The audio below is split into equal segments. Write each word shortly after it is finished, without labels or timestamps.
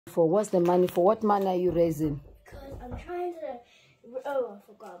For what's the money for? What money are you raising? Because I'm trying to. Oh, I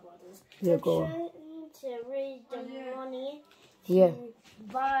forgot about this. Yeah, I'm go. trying to raise the money Yeah.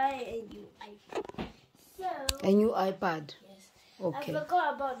 buy a new iPad. So. A new iPad. Yes. Okay. I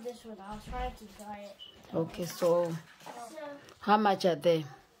forgot about this one. I was trying to buy it. Okay, so how much are they?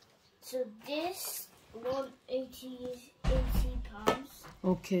 So this one 80 pounds.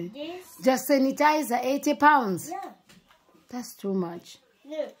 Okay. This. Just sanitizer, 80 pounds. Yeah. That's too much.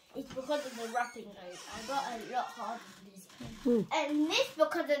 No, it's because of the wrapping though. I got a lot harder than this. Ooh. And this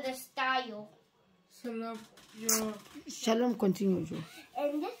because of the style. Shalom, continue, Joe.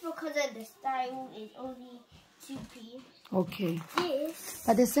 And this because of the style is only 2p. Okay. This.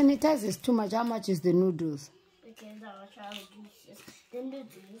 But the sanitizer is too much. How much is the noodles? Because I'll try to reduce this. The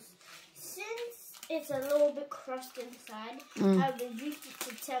noodles. Since it's a little bit crushed inside, I reduced it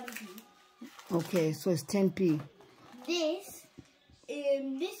to 10p. Okay, so it's 10p.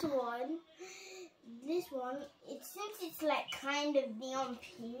 This one, since it's like kind of neon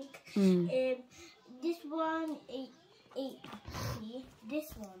pink, this one 8p.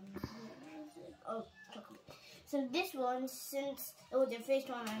 This one, oh, chocolate. So this one, since it was the first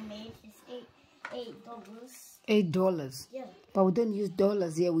one I made, is $8. $8. Yeah. But we don't use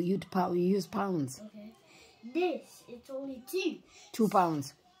dollars here. We use pounds. Okay. This, it's only 2. 2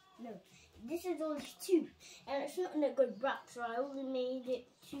 pounds. No, this is only 2, and it's not in a good wrap, so I only made it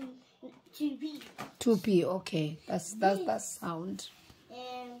 2p. 2p. Okay, that's sound.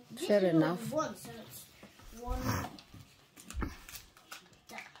 And this Fair is enough. only 1, so it's 1.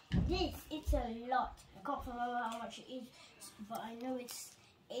 This, it's a lot. I can't remember how much it is, but I know it's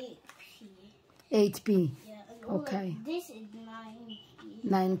 8p. 8p. Yeah. Okay. This is 9p.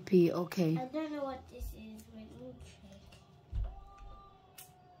 9p. Okay. I don't know what this is. Wait, let me check.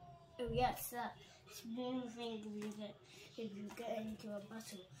 Oh yes, that spoon thing if you get into a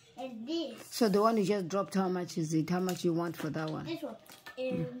bottle. And this. So the one you just dropped, how much is it? How much you want for that one? This one.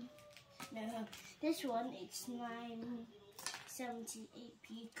 No, this one it's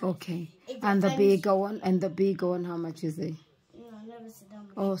 9.78p. Okay. And the bigger one? And the bigger one, how much is it? No, I never said how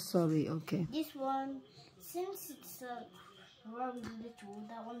much. Oh, sorry. Okay. This one, since it's very little,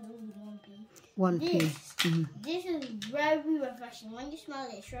 that one's only 1p. 1p. This is very refreshing. When you smell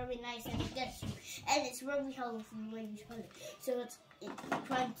it, it's very nice and it gets you. And it's very healthy when you smell it. So it's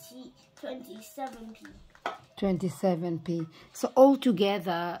 27p. 27p. So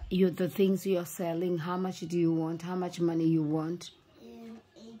altogether, the things you're selling, how much do you want? How much money you want? 80.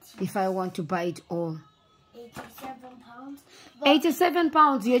 If I want to buy it all. 87 pounds. 87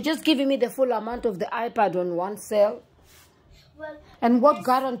 pounds. You're just giving me the full amount of the iPad on one sale. Well, and what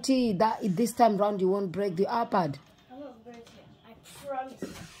guarantee that this time round you won't break the iPad? I won't break it. I promise.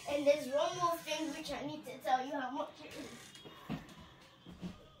 And there's one more thing which I need to tell you how much it is.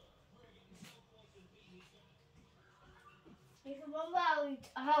 You remember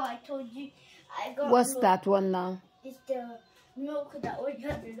how I told you I got What's milk? that one now? It's the milk that only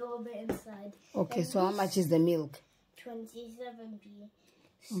has a little bit inside. Okay, and so how much is the milk? 27p.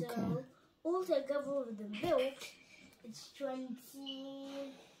 So Okay. altogether with the milk, it's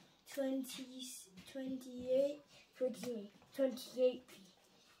 28p.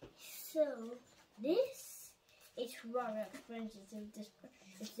 So this is rather expensive.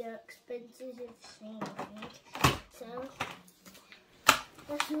 It's the expensive thing, I think. So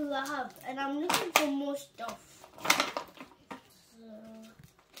that's all I have, and I'm looking for more stuff. So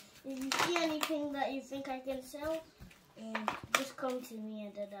if you see anything that you think I can sell, just come to me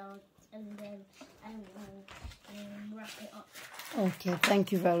and then I will wrap it up. Okay,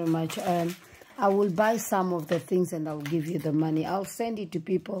 thank you very much. I will buy some of the things and I'll give you the money. I'll send it to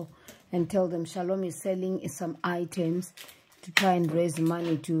people and tell them Shalom is selling some items to try and raise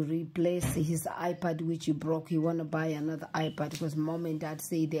money to replace his iPad which he broke. He want to buy another iPad because mom and dad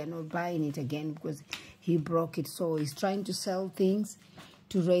say they're not buying it again because he broke it. So he's trying to sell things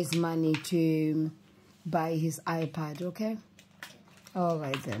to raise money to buy his iPad, okay? All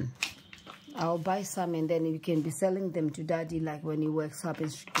right then. I'll buy some and then you can be selling them to daddy like when he wakes up.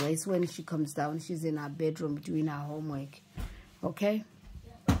 It's when she comes down, she's in her bedroom doing her homework. Okay?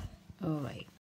 All right.